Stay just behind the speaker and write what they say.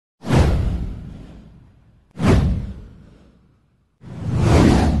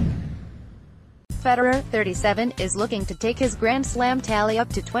Federer, 37, is looking to take his Grand Slam tally up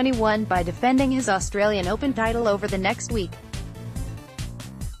to 21 by defending his Australian Open title over the next week.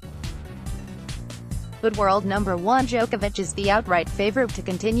 But world number 1 Djokovic is the outright favorite to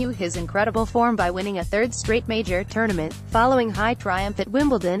continue his incredible form by winning a third straight major tournament, following high triumph at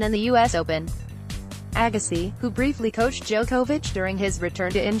Wimbledon and the US Open. Agassi, who briefly coached Djokovic during his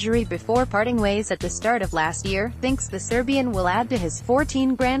return to injury before parting ways at the start of last year, thinks the Serbian will add to his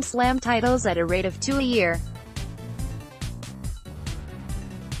 14 Grand Slam titles at a rate of 2 a year.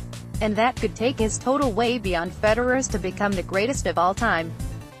 And that could take his total way beyond Federer's to become the greatest of all time.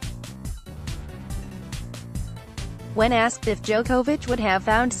 When asked if Djokovic would have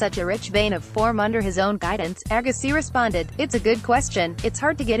found such a rich vein of form under his own guidance, Agassi responded, "It's a good question. It's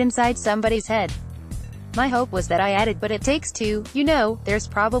hard to get inside somebody's head. My hope was that I added, but it takes two. You know, there's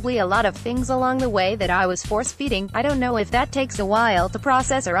probably a lot of things along the way that I was force-feeding. I don't know if that takes a while to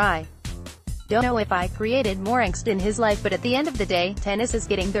process, or I don't know if I created more angst in his life, but at the end of the day, tennis is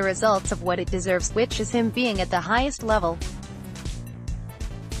getting the results of what it deserves, which is him being at the highest level."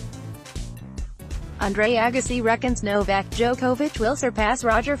 Andre Agassi reckons Novak Djokovic will surpass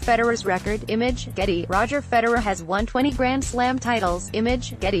Roger Federer's record. Image, Getty. Roger Federer has won 20 Grand Slam titles.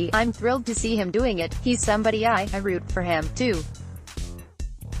 Image, Getty. I'm thrilled to see him doing it. He's somebody I root for him, too.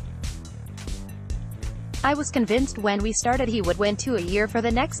 I was convinced when we started he would win 2 a year for the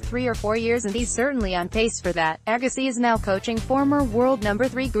next 3 or 4 years, and he's certainly on pace for that. Agassi is now coaching former world number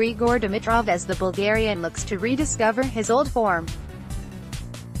 3 Grigor Dimitrov as the Bulgarian looks to rediscover his old form.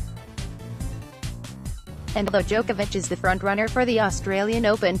 And although Djokovic is the frontrunner for the Australian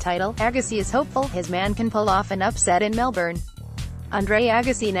Open title, Agassi is hopeful his man can pull off an upset in Melbourne. Andre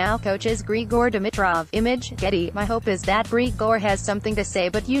Agassi now coaches Grigor Dimitrov. Image, Getty. My hope is that Grigor has something to say,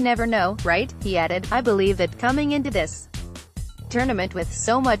 but you never know, right? He added, I believe that coming into this tournament with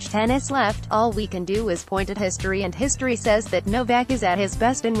so much tennis left, all we can do is point at history, and history says that Novak is at his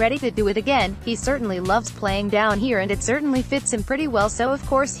best and ready to do it again. He certainly loves playing down here, and it certainly fits him pretty well, so of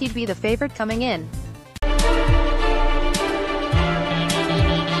course he'd be the favorite coming in.